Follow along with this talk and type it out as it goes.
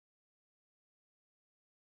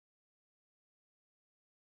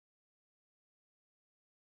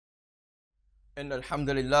إن الحمد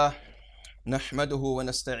لله نحمده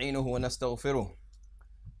ونستعينه ونستغفره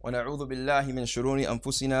ونعوذ بالله من شرور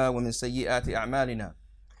أنفسنا ومن سيئات أعمالنا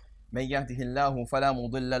من يهده الله فلا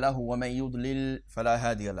مضل له ومن يضلل فلا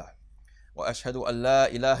هادي له وأشهد أن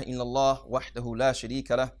لا إله إلا الله وحده لا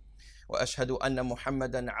شريك له وأشهد أن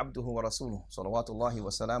محمدا عبده ورسوله صلوات الله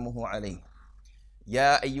وسلامه عليه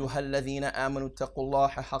يا أيها الذين آمنوا اتقوا الله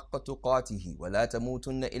حق تقاته ولا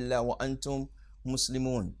تموتن إلا وأنتم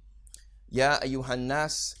مسلمون يا أيها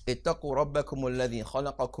الناس اتقوا ربكم الذي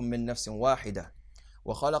خلقكم من نفس واحدة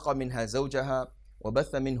وخلق منها زوجها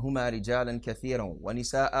وبث منهما رجالا كثيرا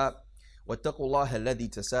ونساء واتقوا الله الذي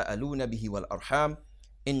تساءلون به والأرحام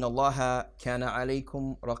إن الله كان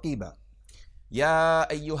عليكم رقيبا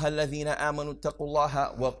يا أيها الذين آمنوا اتقوا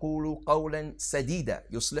الله وقولوا قولا سديدا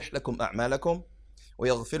يصلح لكم أعمالكم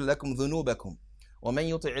ويغفر لكم ذنوبكم ومن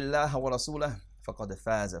يطع الله ورسوله فقد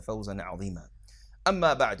فاز فوزا عظيما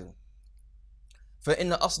أما بعد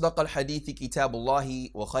فإن أصدق الحديث كتاب الله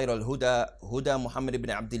وخير الهدى هدى محمد بن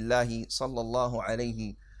عبد الله صلى الله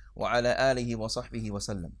عليه وعلى آله وصحبه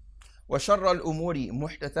وسلم وشر الأمور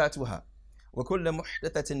محدثاتها وكل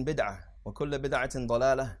محدثة بدعة وكل بدعة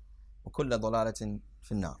ضلالة وكل ضلالة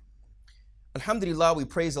في النار. Alhamdulillah, we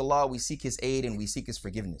praise Allah, we seek His aid and we seek His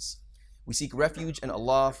forgiveness. We seek refuge in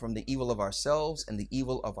Allah from the evil of ourselves and the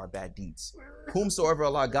evil of our bad deeds. Whomsoever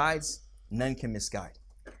Allah guides, none can misguide.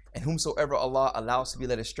 And whomsoever Allah allows to be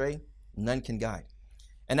led astray, none can guide.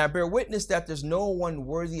 And I bear witness that there's no one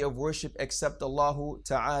worthy of worship except Allah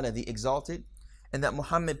Ta'ala, the Exalted, and that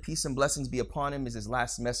Muhammad, peace and blessings be upon him, is his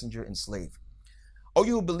last messenger and slave. O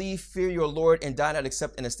you who believe, fear your Lord and die not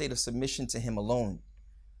except in a state of submission to Him alone.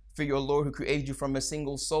 Fear your Lord who created you from a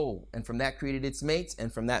single soul, and from that created its mates,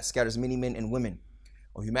 and from that scatters many men and women.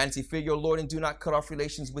 O humanity, fear your Lord and do not cut off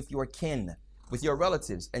relations with your kin, with your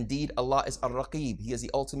relatives. Indeed, Allah is Ar-Raqib. He is the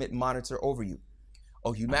ultimate monitor over you.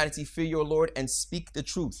 O humanity, fear your Lord and speak the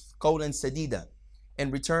truth. Qawlan sadida.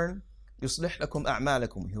 In return, yuslih lakum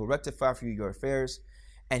a'malakum. He will rectify for you your affairs,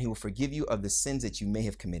 and He will forgive you of the sins that you may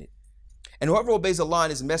have committed. And whoever obeys Allah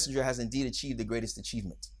and His Messenger has indeed achieved the greatest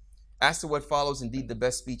achievement. As to what follows, indeed the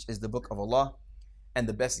best speech is the book of Allah, and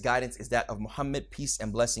the best guidance is that of Muhammad, peace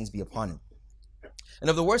and blessings be upon him. And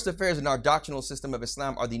of the worst affairs in our doctrinal system of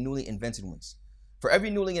Islam are the newly invented ones. For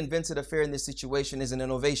every newly invented affair in this situation is an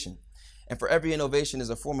innovation, and for every innovation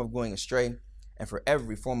is a form of going astray, and for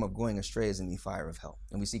every form of going astray is in the fire of hell.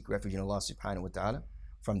 And we seek refuge in Allah subhanahu wa ta'ala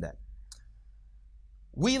from that.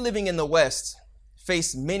 We living in the West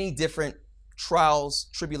face many different trials,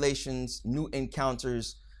 tribulations, new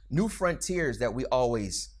encounters, new frontiers that we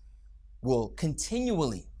always will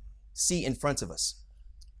continually see in front of us.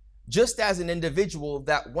 Just as an individual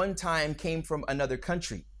that one time came from another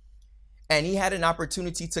country, and he had an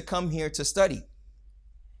opportunity to come here to study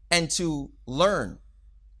and to learn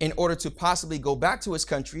in order to possibly go back to his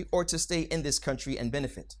country or to stay in this country and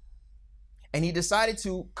benefit. And he decided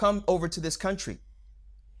to come over to this country,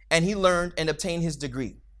 and he learned and obtained his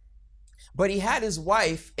degree. But he had his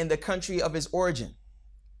wife in the country of his origin.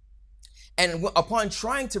 And upon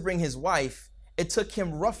trying to bring his wife, it took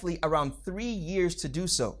him roughly around 3 years to do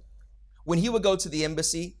so. When he would go to the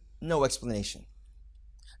embassy, no explanation.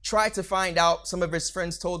 Tried to find out, some of his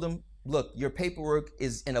friends told him, look, your paperwork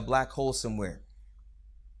is in a black hole somewhere.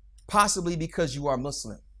 Possibly because you are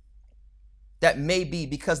Muslim. That may be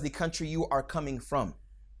because the country you are coming from.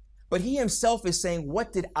 But he himself is saying,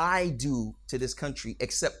 what did I do to this country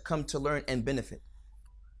except come to learn and benefit?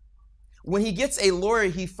 When he gets a lawyer,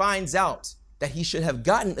 he finds out that he should have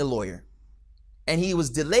gotten a lawyer. And he was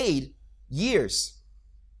delayed years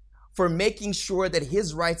for making sure that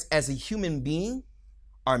his rights as a human being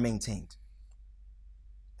are maintained.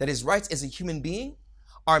 That his rights as a human being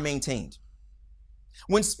are maintained.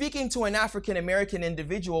 When speaking to an African American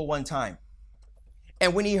individual one time,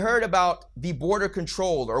 and when he heard about the border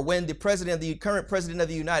control, or when the current president of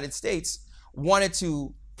the United States wanted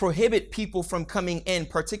to prohibit people from coming in,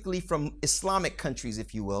 particularly from Islamic countries,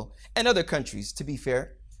 if you will, and other countries, to be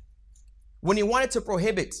fair, when he wanted to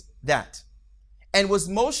prohibit that, and was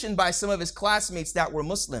motioned by some of his classmates that were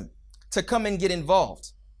Muslim to come and get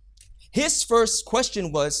involved, his first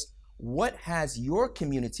question was, what has your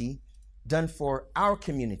community done for our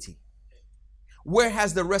community? Where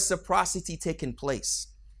has the reciprocity taken place?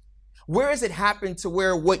 Where has it happened to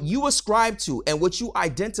where what you ascribe to and what you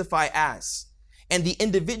identify as, and the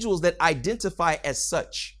individuals that identify as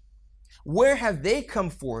such, where have they come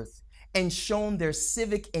forth and shown their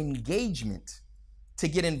civic engagement to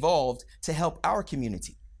get involved to help our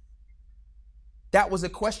community? That was a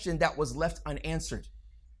question that was left unanswered.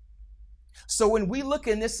 So when we look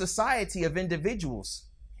in this society of individuals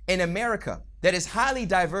in America that is highly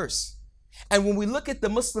diverse. And when we look at the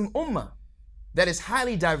Muslim Ummah that is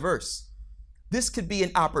highly diverse, this could be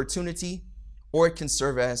an opportunity or it can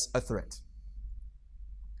serve as a threat.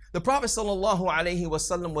 The Prophet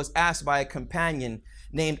ﷺ was asked by a companion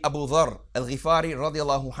named Abu Dharr al-Ghifari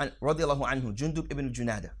radiyallahu anhu, Jundub ibn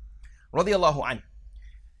Junada radiyallahu anhu.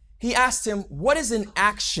 He asked him, what is an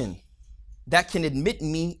action that can admit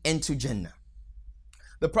me into Jannah?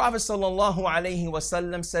 The Prophet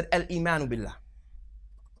ﷺ said, al-imanu billah.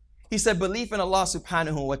 He said, belief in Allah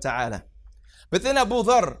subhanahu wa ta'ala. But then Abu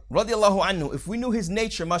Dharr radiyallahu anhu, if we knew his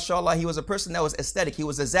nature, mashallah, he was a person that was aesthetic, he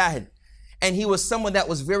was a zahid, and he was someone that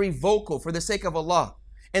was very vocal for the sake of Allah,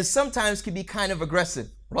 and sometimes could be kind of aggressive,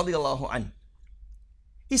 radiyallahu anhu.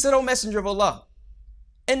 He said, O Messenger of Allah,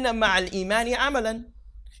 inna ma'al imani amalan.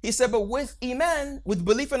 He said, but with iman, with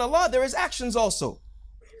belief in Allah, there is actions also.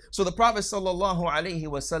 So the Prophet sallallahu alaihi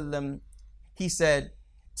wasallam, he said,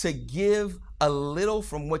 to give a little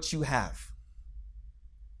from what you have.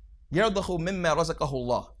 يَرْضَخُ مِمَّا رَزَقَهُ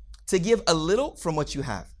اللَّهُ. To give a little from what you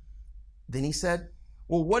have. Then he said,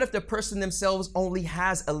 well, what if the person themselves only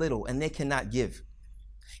has a little and they cannot give?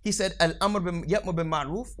 He said, الْأَمْرُ يَأْمُرُ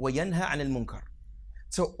بِالْمَعْرُوفِ وَيَنْهَى عَنِ الْمُنْكَرِ.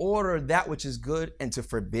 To order that which is good and to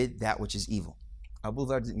forbid that which is evil. Abu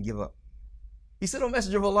Dharr didn't give up. He said, O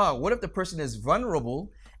Messenger of Allah, what if the person is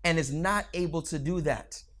vulnerable and is not able to do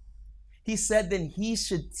that? He said, then he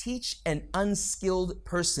should teach an unskilled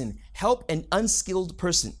person, help an unskilled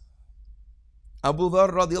person. Abu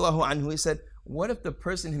Dharr radiyallahu anhu, he said, what if the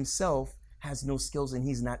person himself has no skills and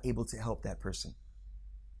he's not able to help that person?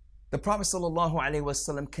 The Prophet sallallahu alaihi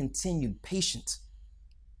wasallam continued, patient.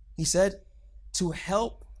 He said, to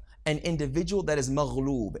help an individual that is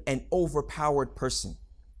maghloob, an overpowered person.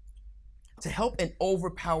 To help an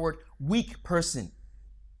overpowered, weak person.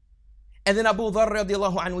 And then Abu Dharr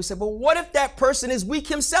radiallahu anhu said, but what if that person is weak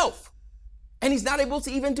himself and he's not able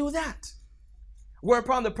to even do that?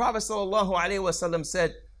 Whereupon the Prophet sallallahu alaihi wasallam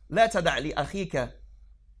said, لا تدع لأخيك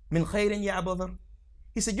من خير يا أبو ذر.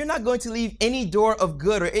 He said, you're not going to leave any door of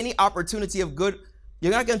good or any opportunity of good.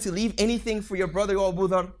 You're not going to leave anything for your brother, O Abu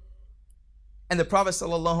Dharr. And the Prophet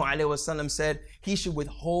sallallahu alaihi wasallam said, he should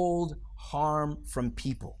withhold harm from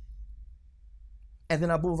people. And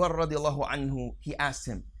then Abu Dharr radiallahu anhu, he asked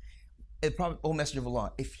him, O Messenger of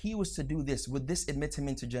Allah, if he was to do this, would this admit him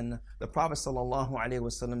into Jannah? The Prophet sallallahu alaihi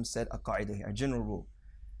wasallam said a qa'idah here, a general rule.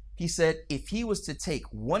 He said, if he was to take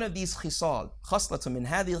one of these khisal, khaslatun min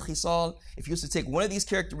hadhihi al-khisal, if he was to take one of these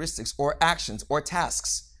characteristics or actions or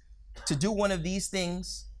tasks to do one of these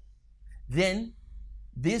things, then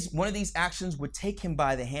one of these actions would take him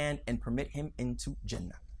by the hand and permit him into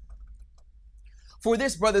Jannah. For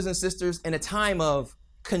this, brothers and sisters, in a time of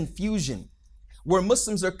confusion, where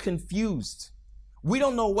Muslims are confused, we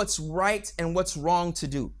don't know what's right and what's wrong to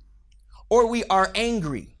do, or we are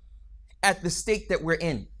angry at the state that we're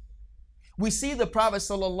in. We see the Prophet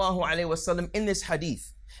sallallahu alaihi wasallam in this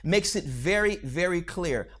hadith makes it very, very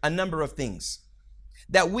clear a number of things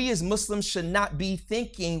that we as Muslims should not be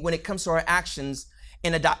thinking when it comes to our actions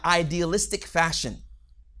in an idealistic fashion,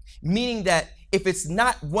 meaning that if it's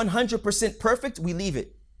not 100% perfect, we leave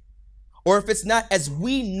it. Or if it's not as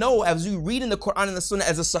we know, as we read in the Quran and the Sunnah,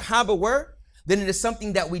 as the Sahaba were, then it is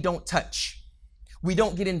something that we don't touch. We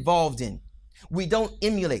don't get involved in. We don't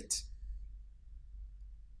emulate.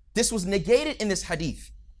 This was negated in this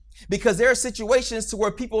hadith because there are situations to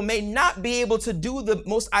where people may not be able to do the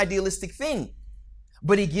most idealistic thing,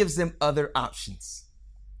 but he gives them other options,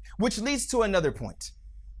 which leads to another point,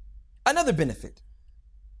 another benefit.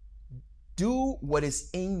 Do what is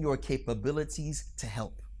in your capabilities to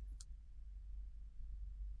help.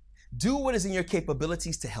 Do what is in your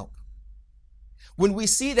capabilities to help. When we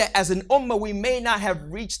see that as an ummah, we may not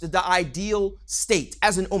have reached the ideal state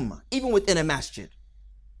as an ummah, even within a masjid.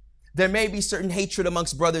 There may be certain hatred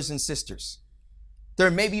amongst brothers and sisters. There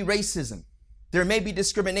may be racism. There may be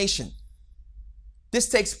discrimination. This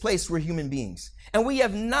takes place. We're human beings. And we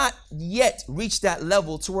have not yet reached that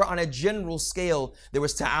level to where on a general scale, there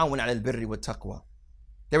was ta'awun ala al-birri wa taqwa.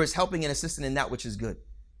 There was helping and assisting in that which is good.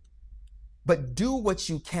 But do what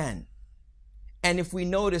you can. And if we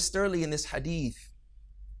noticed early in this hadith,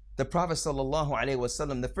 the Prophet sallallahu alaihi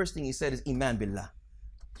wasallam, the first thing he said is iman billah.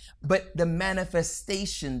 But the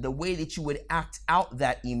manifestation, the way that you would act out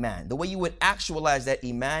that iman, the way you would actualize that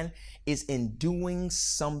iman is in doing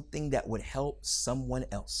something that would help someone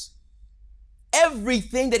else.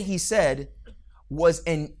 Everything that he said was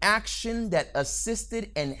an action that assisted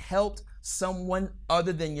and helped someone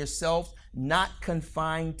other than yourself, not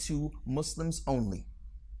confined to Muslims only.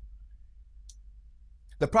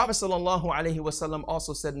 The Prophet sallallahu alaihi wasallam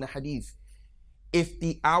also said in the hadith, if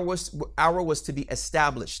the hour was to be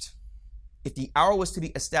established,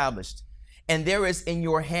 and there is in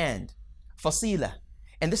your hand fasila,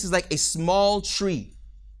 and this is like a small tree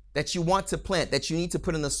that you want to plant, that you need to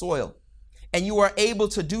put in the soil, and you are able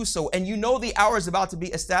to do so, and you know the hour is about to be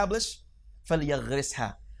established,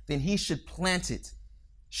 فَلْيَغْرِسْهَا, then he should plant it,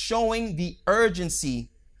 showing the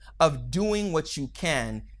urgency of doing what you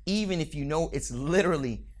can, even if you know it's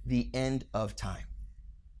literally the end of time.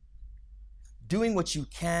 Doing what you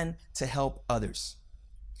can to help others.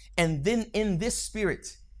 And then in this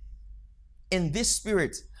spirit,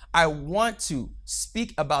 I want to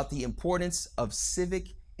speak about the importance of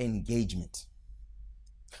civic engagement.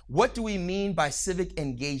 What do we mean by civic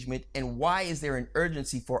engagement, and why is there an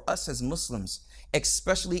urgency for us as Muslims,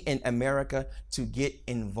 especially in America, to get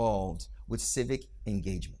involved with civic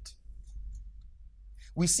engagement?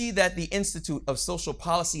 We see that the Institute of Social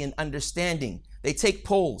Policy and Understanding, they take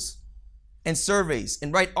polls and surveys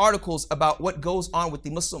and write articles about what goes on with the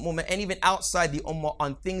Muslim Ummah and even outside the Ummah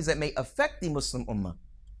on things that may affect the Muslim Ummah.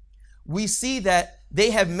 We see that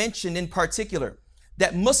they have mentioned in particular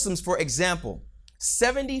that Muslims, for example,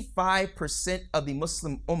 75% of the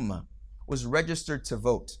Muslim Ummah was registered to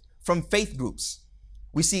vote from faith groups.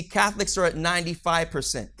 We see Catholics are at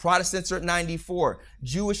 95%, Protestants are at 94%,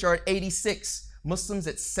 Jewish are at 86%, Muslims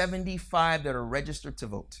at 75% that are registered to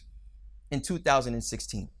vote in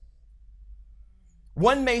 2016.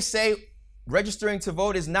 One may say registering to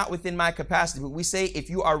vote is not within my capacity, but we say if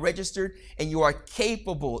you are registered and you are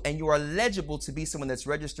capable and you are legible to be someone that's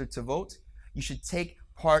registered to vote, you should take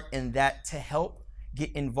part in that to help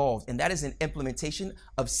get involved. And that is an implementation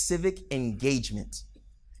of civic engagement.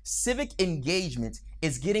 Civic engagement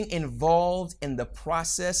is getting involved in the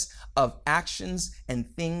process of actions and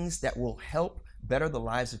things that will help better the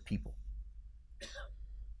lives of people,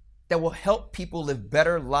 that will help people live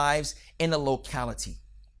better lives in a locality.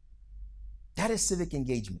 That is civic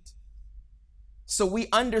engagement. So we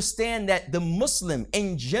understand that the Muslim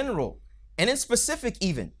in general, and in specific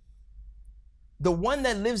even, the one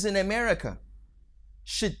that lives in America,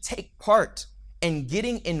 should take part in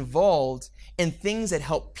getting involved in things that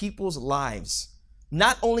help people's lives,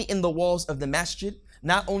 not only in the walls of the masjid,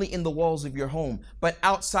 not only in the walls of your home, but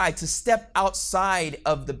outside, to step outside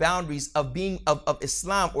of the boundaries of being of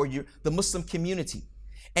Islam or the Muslim community,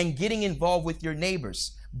 and getting involved with your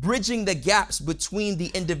neighbors, bridging the gaps between the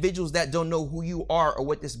individuals that don't know who you are or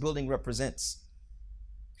what this building represents.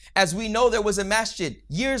 As we know, there was a masjid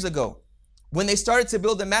years ago. When they started to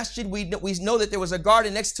build the masjid, we know that there was a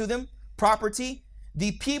garden next to them, property.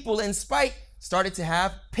 The people, in spite, started to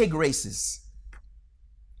have pig races.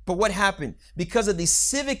 But what happened? Because of the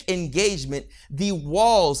civic engagement, the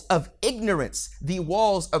walls of ignorance, the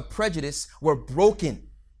walls of prejudice were broken,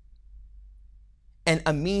 and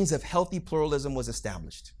a means of healthy pluralism was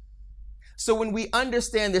established. So when we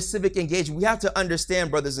understand this civic engagement, we have to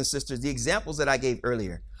understand, brothers and sisters, the examples that I gave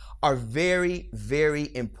earlier are very,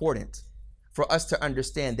 very important for us to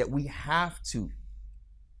understand that we have to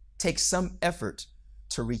take some effort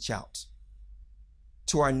to reach out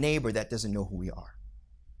to our neighbor that doesn't know who we are,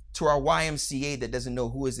 to our YMCA that doesn't know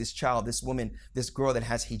who is this child, this woman, this girl that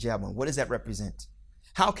has hijab on. What does that represent?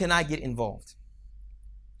 How can I get involved?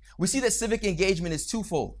 We see that civic engagement is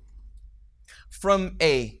twofold, from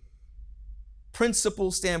a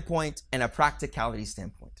principle standpoint and a practicality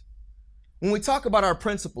standpoint. When we talk about our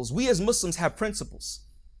principles, we as Muslims have principles.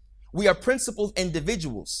 We are principled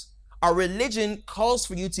individuals. Our religion calls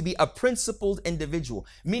for you to be a principled individual,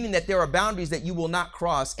 meaning that there are boundaries that you will not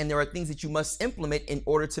cross, and there are things that you must implement in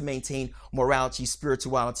order to maintain morality,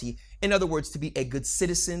 spirituality. In other words, to be a good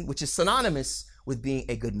citizen, which is synonymous with being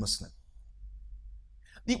a good Muslim.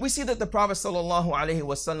 We see that the Prophet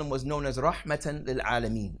ﷺ was known as rahmatan lil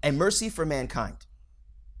alameen, a mercy for mankind.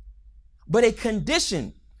 But a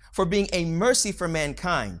condition for being a mercy for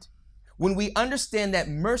mankind, when we understand that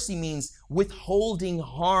mercy means withholding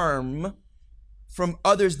harm from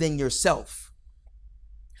others than yourself,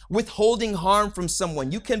 withholding harm from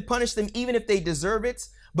someone. You can punish them even if they deserve it,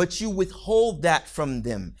 but you withhold that from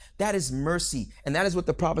them. That is mercy. And that is what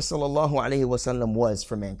the Prophet ﷺ was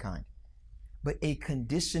for mankind. But a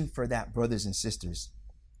condition for that, brothers and sisters,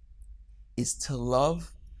 is to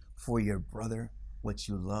love for your brother what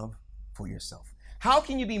you love for yourself. How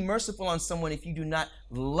can you be merciful on someone if you do not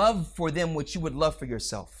love for them what you would love for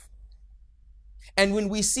yourself? And when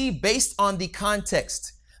we see, based on the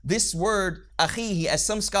context, this word, akhihi, as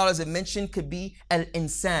some scholars have mentioned, could be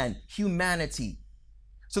al-insan, humanity.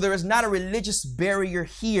 So there is not a religious barrier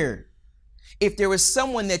here. If there is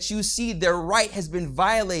someone that you see their right has been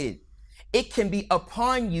violated, it can be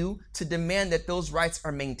upon you to demand that those rights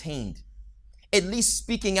are maintained. at least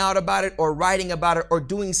speaking out about it or writing about it or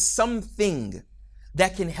doing something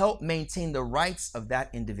that can help maintain the rights of that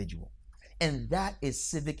individual. And that is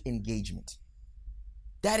civic engagement.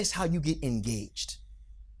 That is how you get engaged.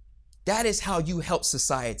 That is how you help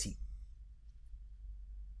society.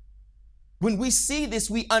 When we see this,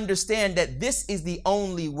 we understand that this is the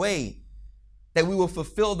only way that we will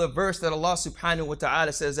fulfill the verse that Allah subhanahu wa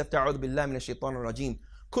ta'ala says, after a'udhu billahi minash shaitanir rajim,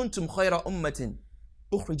 kuntum khayra ummatin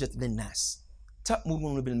ukhrijat lin-nas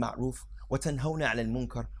ta'muruna bil ma'ruf wa tanhawna 'anil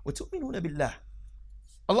munkar wa tu'minuna billah.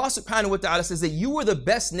 Allah subhanahu wa ta'ala says that you were the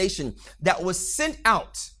best nation that was sent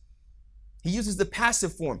out. He uses the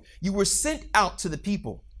passive form. You were sent out to the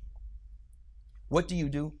people. What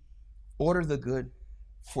do? Order the good,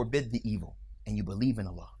 forbid the evil, and you believe in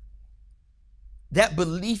Allah. That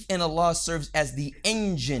belief in Allah serves as the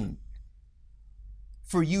engine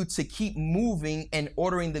for you to keep moving and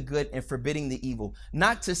ordering the good and forbidding the evil.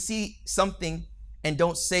 Not to see something and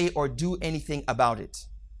don't say or do anything about it.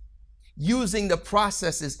 Using the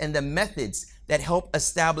processes and the methods that help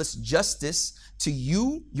establish justice to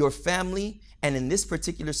you, your family, and in this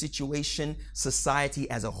particular situation,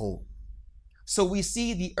 society as a whole. So we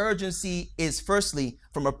see the urgency is firstly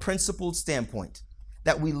from a principled standpoint,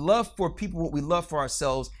 that we love for people what we love for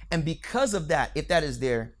ourselves. And because of that, if that is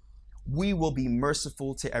there, we will be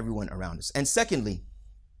merciful to everyone around us. And secondly,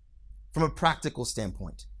 from a practical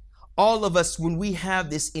standpoint, all of us, when we have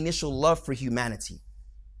this initial love for humanity,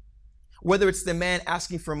 whether it's the man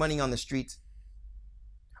asking for money on the street,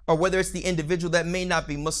 or whether it's the individual that may not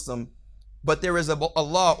be Muslim, but there is a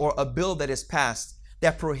law or a bill that is passed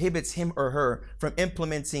that prohibits him or her from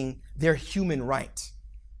implementing their human right.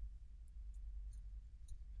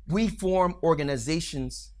 We form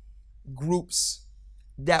organizations, groups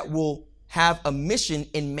that will have a mission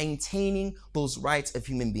in maintaining those rights of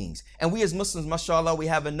human beings. And we as Muslims, mashallah, we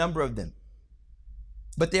have a number of them.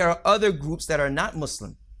 But there are other groups that are not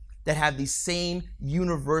Muslim that have these same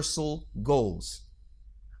universal goals.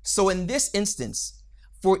 So in this instance,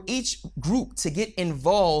 for each group to get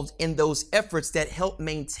involved in those efforts that help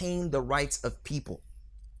maintain the rights of people,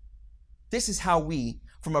 this is how we,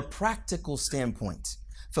 from a practical standpoint,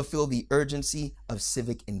 fulfill the urgency of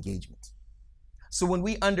civic engagement. So when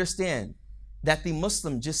we understand that the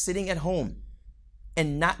Muslim just sitting at home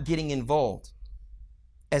and not getting involved,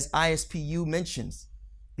 as ISPU mentions,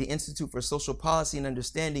 the Institute for Social Policy and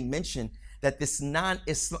Understanding mentioned that this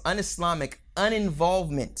un-Islamic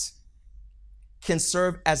uninvolvement can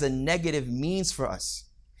serve as a negative means for us,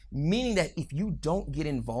 meaning that if you don't get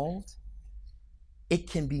involved, it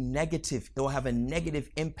can be negative. It will have a negative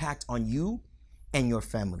impact on you and your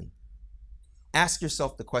family. Ask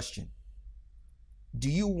yourself the question, do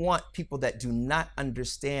you want people that do not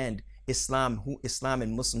understand Islam, who Islam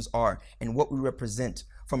and Muslims are, and what we represent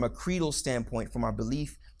from a creedal standpoint, from our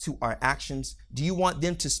belief to our actions? Do you want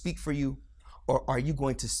them to speak for you, or are you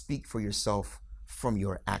going to speak for yourself from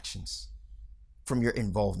your actions, from your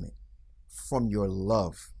involvement, from your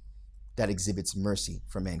love that exhibits mercy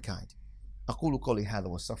for mankind? أقول قولي هذا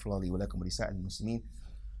واستغفر الله لي ولكم ولسائر المسلمين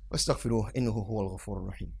واستغفروه إنه هو الغفور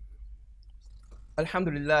الرحيم. الحمد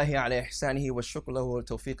لله على إحسانه والشكر له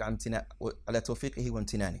على توفيقه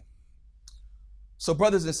وامتنانه. So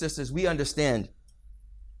brothers and sisters, we understand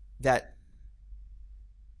that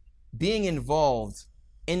being involved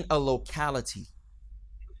in a locality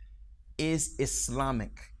is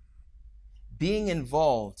Islamic. Being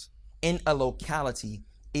involved in a locality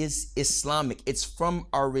is Islamic. It's from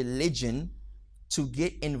our religion to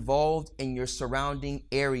get involved in your surrounding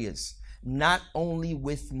areas, not only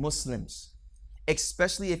with Muslims,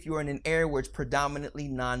 especially if you're in an area where it's predominantly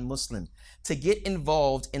non-Muslim, to get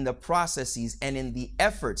involved in the processes and in the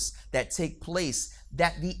efforts that take place,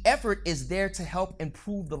 that the effort is there to help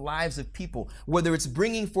improve the lives of people, whether it's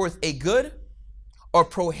bringing forth a good or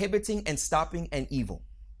prohibiting and stopping an evil.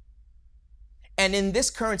 And in this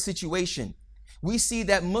current situation, we see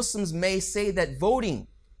that Muslims may say that voting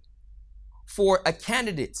for a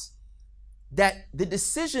candidate, that the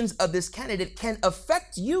decisions of this candidate can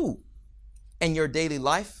affect you and your daily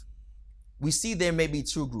life. We see there may be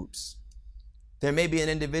two groups. There may be an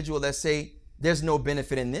individual that say there's no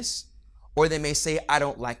benefit in this, or they may say I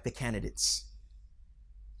don't like the candidates.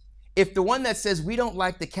 If the one that says we don't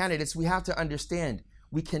like the candidates, we have to understand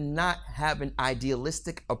we cannot have an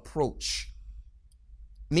idealistic approach,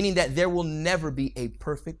 meaning that there will never be a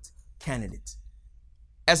perfect candidate.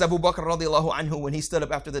 As Abu Bakr radiallahu anhu, when he stood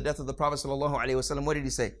up after the death of the Prophet sallallahu alaihi wasallam, what did he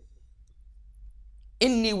say?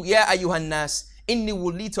 Inni ya ayyuhan nas, inni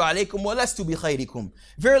wulitu alaykum wa lastu bi khayrikum.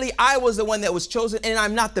 Verily, I was the one that was chosen, and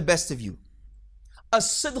I'm not the best of you.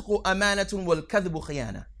 As-sidqu amanatun wal kadhbu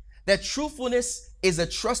khiyana. that truthfulness is a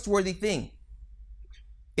trustworthy thing.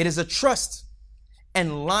 It is a trust,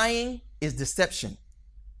 and lying is deception.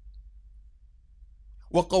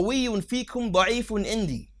 وَقَوِيٌّ فِيكُمْ ضَعِيفٌ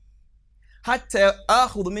عِنْدِي حَتَّى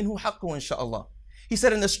آخُذُ مِنْهُ حَقُّهُ إِنْ شَاءَ اللَّهُ. He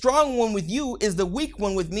said, and the strong one with you is the weak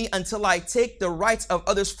one with me until I take the rights of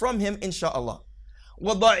others from him, inshaAllah.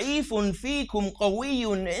 وَضَعِيفٌ فِيكُمْ قَوِيٌّ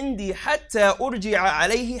عِنْدِي حَتَّى أُرْجِعَ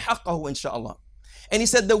عَلَيْهِ حَقَّهُ inshaAllah. And he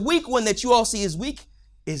said, the weak one that you all see is weak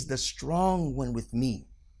is the strong one with me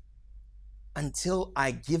until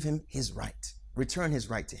I give him his right, return his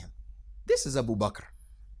right to him. This is Abu Bakr,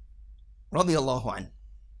 radiyallahu anhu.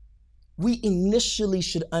 We initially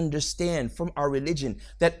should understand from our religion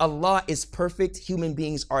that Allah is perfect, human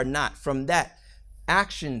beings are not. From that,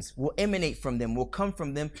 actions will emanate from them, will come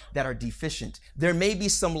from them that are deficient. There may be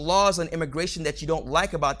some laws on immigration that you don't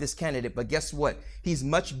like about this candidate, but guess what? He's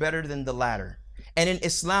much better than the latter. And in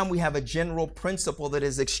Islam, we have a general principle that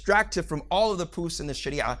is extracted from all of the proofs in the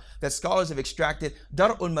Sharia that scholars have extracted,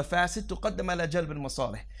 Dar'ul mafasid tuqaddam ala jalb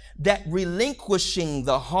al-masalih, that relinquishing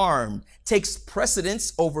the harm takes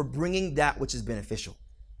precedence over bringing that which is beneficial.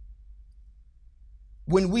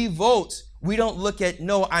 When we vote, we don't look at,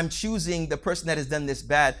 no, I'm choosing the person that has done this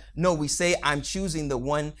bad. No, we say, I'm choosing the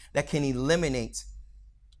one that can eliminate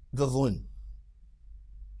the dhulm.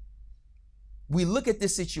 We look at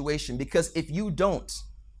this situation because if you don't,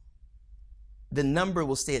 the number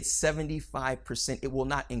will stay at 75%. It will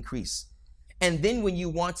not increase. And then when you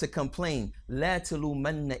want to complain, لا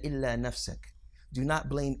تلومن إلا نفسك. Do not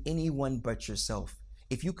blame anyone but yourself.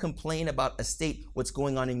 If you complain about a state, what's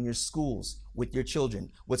going on in your schools with your children,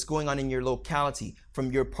 what's going on in your locality,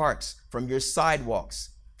 from your parks, from your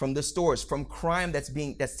sidewalks, from the stores, from crime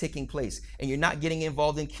that's taking place, and you're not getting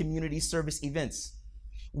involved in community service events.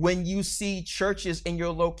 When you see churches in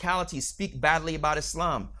your locality speak badly about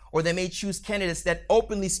Islam, or they may choose candidates that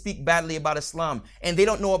openly speak badly about Islam, and they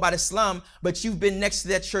don't know about Islam, but you've been next to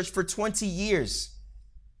that church for 20 years.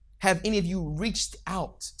 Have any of you reached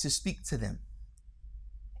out to speak to them?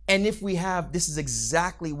 And if we have, this is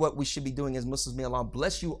exactly what we should be doing as Muslims. May Allah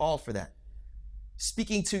bless you all for that.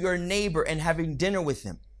 Speaking to your neighbor and having dinner with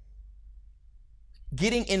him.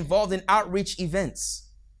 Getting involved in outreach events.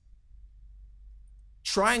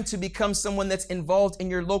 Trying to become someone that's involved in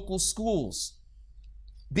your local schools.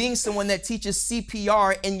 Being someone that teaches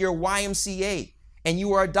CPR in your YMCA, and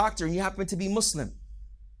you are a doctor and you happen to be Muslim.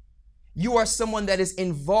 You are someone that is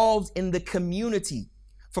involved in the community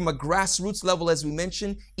from a grassroots level, as we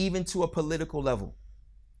mentioned, even to a political level.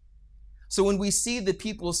 So when we see the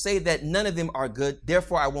people say that none of them are good,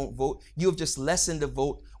 therefore I won't vote, you have just lessened the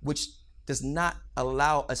vote, which does not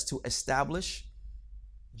allow us to establish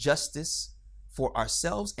justice for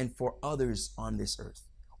ourselves and for others on this earth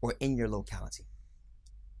or in your locality.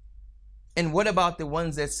 And what about the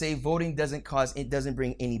ones that say voting doesn't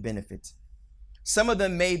bring any benefit? Some of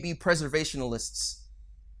them may be preservationists.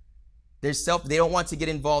 They don't want to get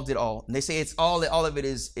involved at all. And they say it's all of it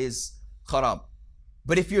is kharab.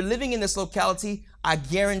 But if you're living in this locality, I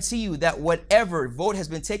guarantee you that whatever vote has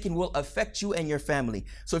been taken will affect you and your family.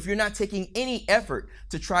 So if you're not taking any effort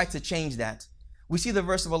to try to change that, we see the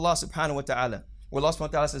verse of Allah subhanahu wa ta'ala, where Allah subhanahu wa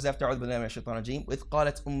ta'ala says after أعوذ بالله من الشيطان الرجيم وإذ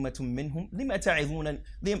قالت أمة منهم لما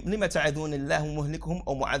تعظون الله مهلكهم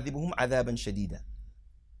أو معذبهم عذابا شديدا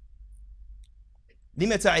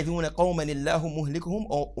لما تعظون قوما الله مهلكهم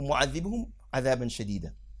أو معذبهم عذابا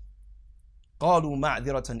شديدا قالوا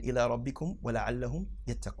معذرة إلى ربكم ولعلهم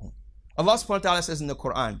يتقون. Allah subhanahu wa ta'ala says in the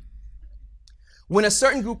Quran, when a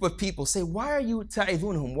certain group of people say, why are you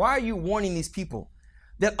ta'idhunhum? Why are you warning these people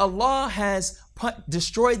that Allah has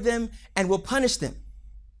destroyed them and will punish them?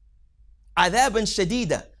 Adhaban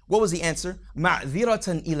shadida. What was the answer?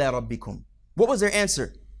 Ma'dhiratan ila rabbikum. What was their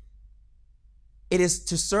answer? It is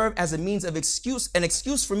to serve as a means of an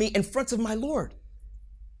excuse for me in front of my Lord.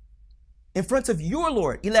 In front of your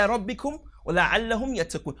Lord. Ila rabbikum wa la'allahum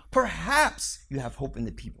yattaqun. Perhaps you have hope in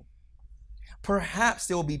the people. Perhaps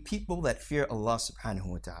there will be people that fear Allah subhanahu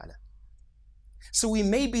wa ta'ala. So we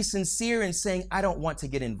may be sincere in saying, I don't want to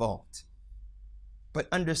get involved. But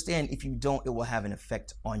understand, if you don't, it will have an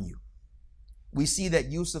effect on you. We see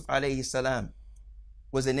that Yusuf alayhi salam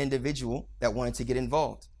was an individual that wanted to get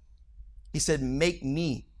involved. He said, make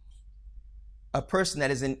me a person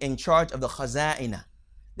that is in charge of the khaza'ina,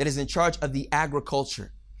 that is in charge of the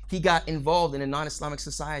agriculture. He got involved in a non-Islamic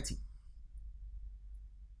society.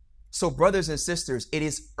 So brothers and sisters, it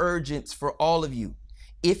is urgent for all of you.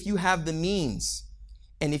 If you have the means,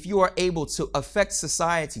 and if you are able to affect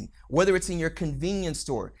society, whether it's in your convenience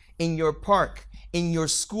store, in your park, in your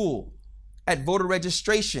school, at voter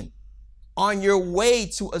registration, on your way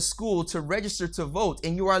to a school to register to vote,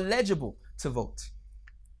 and you are eligible to vote,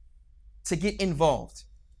 to get involved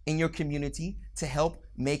in your community to help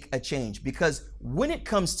make a change. Because when it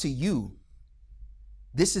comes to you,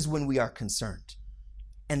 this is when we are concerned.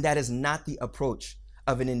 And that is not the approach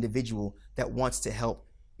of an individual that wants to help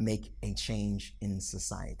make a change in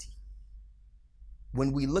society.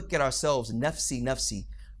 When we look at ourselves, nafsi, nafsi,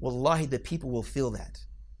 wallahi, the people will feel that.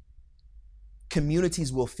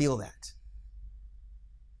 Communities will feel that.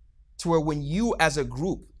 To where when you as a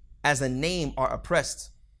group, as a name, are oppressed,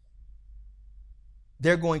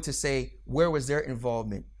 they're going to say, where was their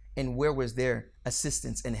involvement and where was their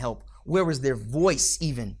assistance and help? Where was their voice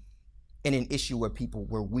even in an issue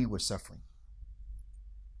where we were suffering?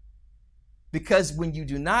 Because when you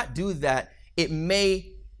do not do that, it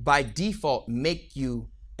may by default make you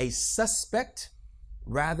a suspect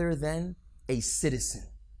rather than a citizen.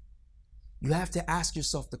 You have to ask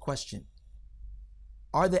yourself the question,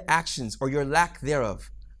 are the actions or your lack thereof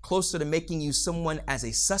closer to making you someone as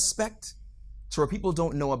a suspect to where people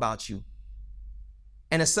don't know about you?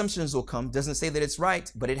 And assumptions will come. Doesn't say that it's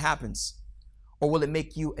right, but it happens. Or will it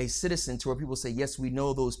make you a citizen to where people say, yes, we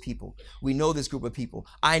know those people. We know this group of people.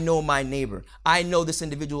 I know my neighbor. I know this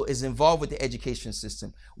individual is involved with the education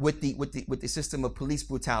system, with the system of police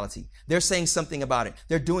brutality. They're saying something about it.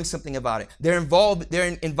 They're doing something about it. They're involved.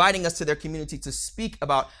 They're inviting us to their community to speak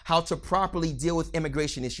about how to properly deal with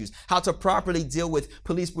immigration issues, how to properly deal with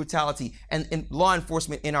police brutality and law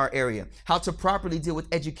enforcement in our area, how to properly deal with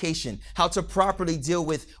education, how to properly deal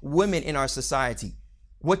with women in our society.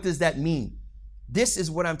 What does that mean? This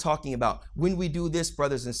is what I'm talking about. When we do this,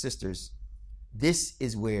 brothers and sisters, this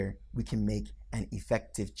is where we can make an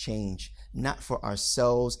effective change, not for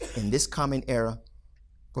ourselves in this common era,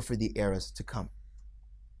 but for the eras to come.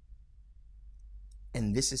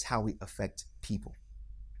 And this is how we affect people.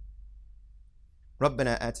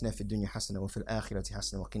 ربنا آتنا في الدنيا حسنة وفي الآخرة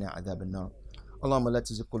حسنة وقنا عذاب النار. اللهم لا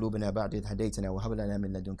تزغ قلوبنا بعد إذ هديتنا وهب لنا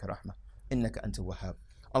من لدنك رحمة إنك أنت الوهاب.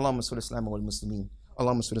 اللهم انصر الإسلام والمسلمين.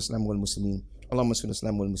 اللهم انصر الإسلام والمسلمين. اللهم انصر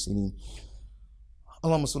الإسلام والمسلمين.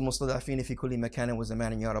 اللهم انصر المستضعفين في كل مكان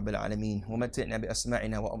وزمان يا رب العالمين. ومتعنا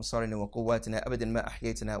بأسماعنا وأبصارنا وقواتنا أبدا ما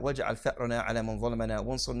أحييتنا، واجعل ثأرنا على من ظلمنا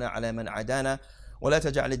وانصرنا على من عادانا، ولا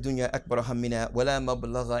تجعل الدنيا أكبر همنا ولا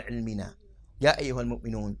مبلغ علمنا. يا أيها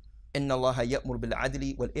المؤمنون إن الله يأمر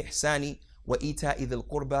بالعدل والإحسان وإيتاء ذي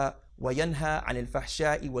القربى وينهى عن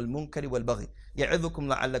الفحشاء والمنكر والبغي يعظكم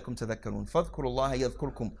لعلكم تذكرون. فاذكروا الله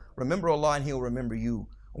يذكركم. Remember Allah and He will remember you.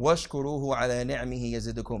 واشكروه على نعمه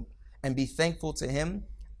يزدكم. And be thankful to Him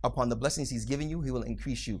upon the blessings He's given you. He will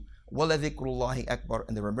increase you. وَلَذِكْرُ اللَّهِ أَكْبَرُ.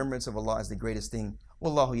 And the remembrance of Allah is the greatest thing.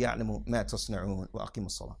 وَاللَّهُ يَعْلَمُ مَا تَصْنَعُونَ وَأَقِيمُوا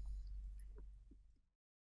الصَّلَاةَ.